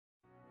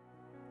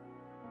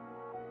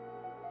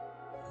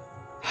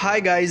Hi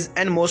guys,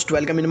 and most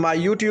welcome in my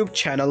YouTube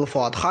channel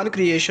Fuad Khan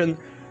Creation.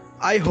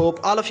 I hope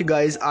all of you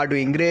guys are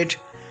doing great.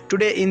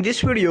 Today in this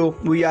video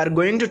we are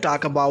going to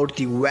talk about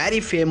the very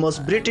famous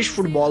British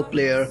football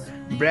player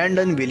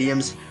Brandon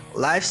Williams,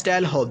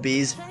 lifestyle,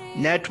 hobbies,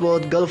 net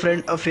worth,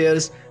 girlfriend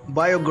affairs,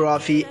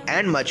 biography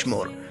and much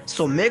more.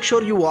 So make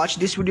sure you watch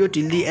this video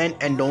till the end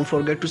and don't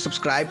forget to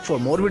subscribe for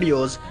more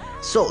videos.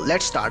 So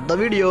let's start the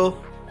video.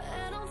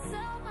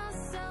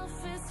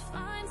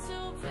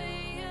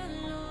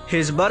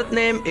 His birth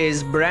name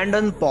is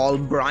Brandon Paul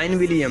Brian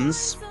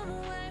Williams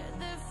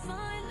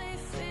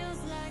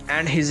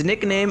and his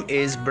nickname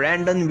is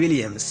Brandon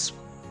Williams.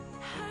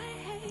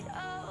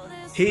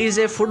 He is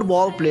a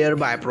football player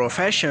by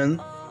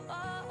profession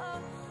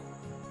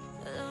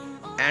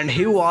and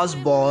he was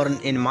born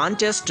in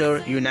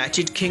Manchester,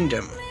 United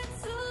Kingdom.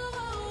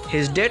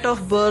 His date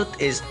of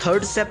birth is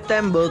 3rd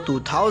September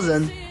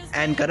 2000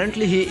 and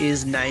currently he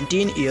is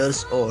 19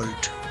 years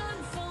old.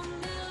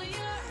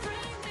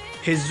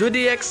 His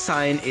zodiac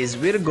sign is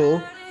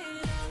Virgo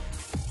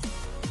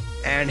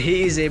and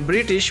he is a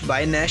British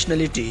by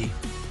nationality.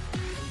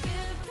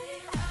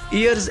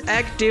 Years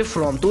active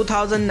from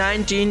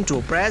 2019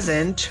 to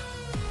present.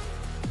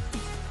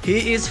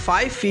 He is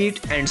 5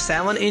 feet and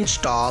 7 inch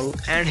tall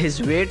and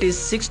his weight is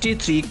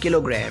 63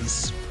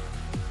 kilograms.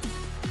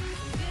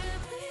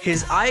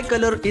 His eye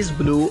color is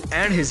blue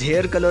and his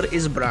hair color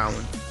is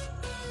brown.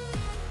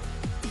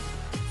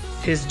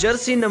 His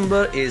jersey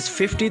number is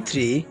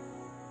 53.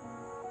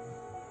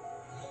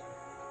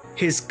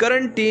 His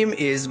current team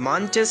is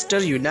Manchester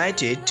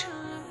United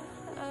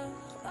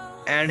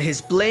and his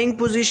playing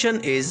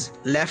position is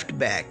left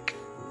back.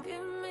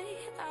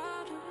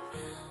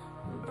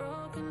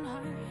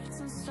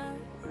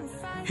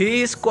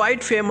 He is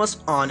quite famous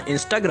on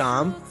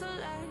Instagram,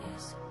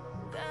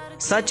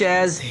 such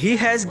as he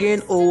has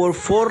gained over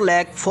 4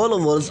 lakh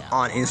followers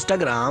on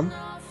Instagram.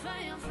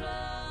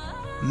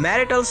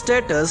 Marital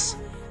status,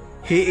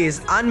 he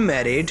is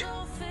unmarried.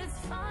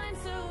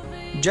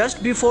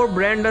 Just before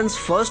Brandon's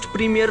first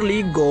Premier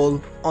League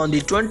goal on the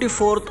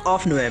 24th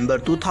of November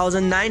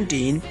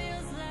 2019,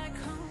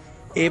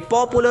 a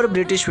popular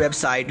British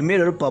website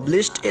Mirror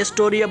published a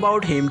story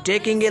about him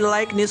taking a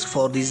likeness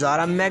for the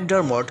Zara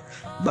McDermott,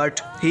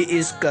 but he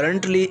is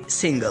currently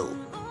single.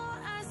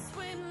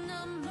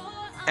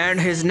 And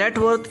his net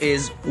worth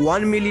is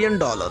 $1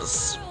 million.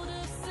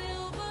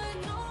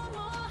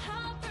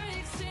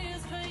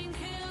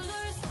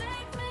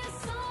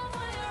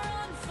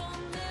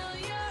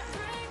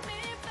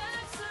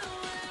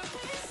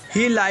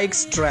 He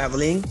likes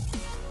traveling,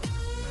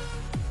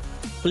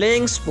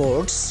 playing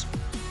sports,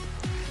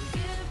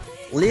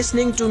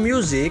 listening to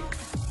music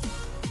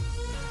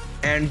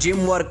and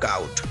gym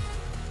workout.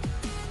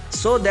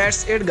 So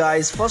that's it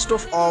guys. First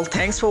of all,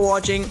 thanks for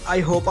watching. I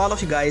hope all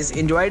of you guys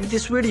enjoyed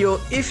this video.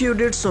 If you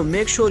did so,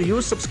 make sure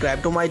you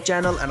subscribe to my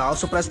channel and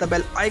also press the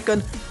bell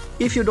icon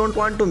if you don't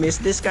want to miss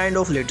this kind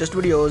of latest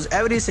videos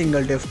every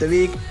single day of the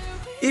week.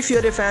 If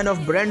you're a fan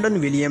of Brandon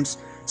Williams,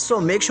 so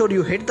make sure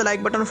you hit the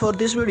like button for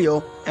this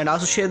video and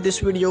also share this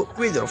video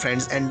with your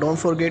friends, and don't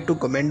forget to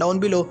comment down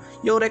below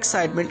your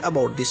excitement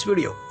about this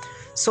video.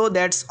 So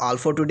that's all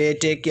for today.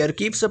 Take care,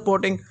 keep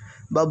supporting,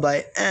 bye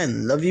bye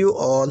and love you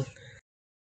all.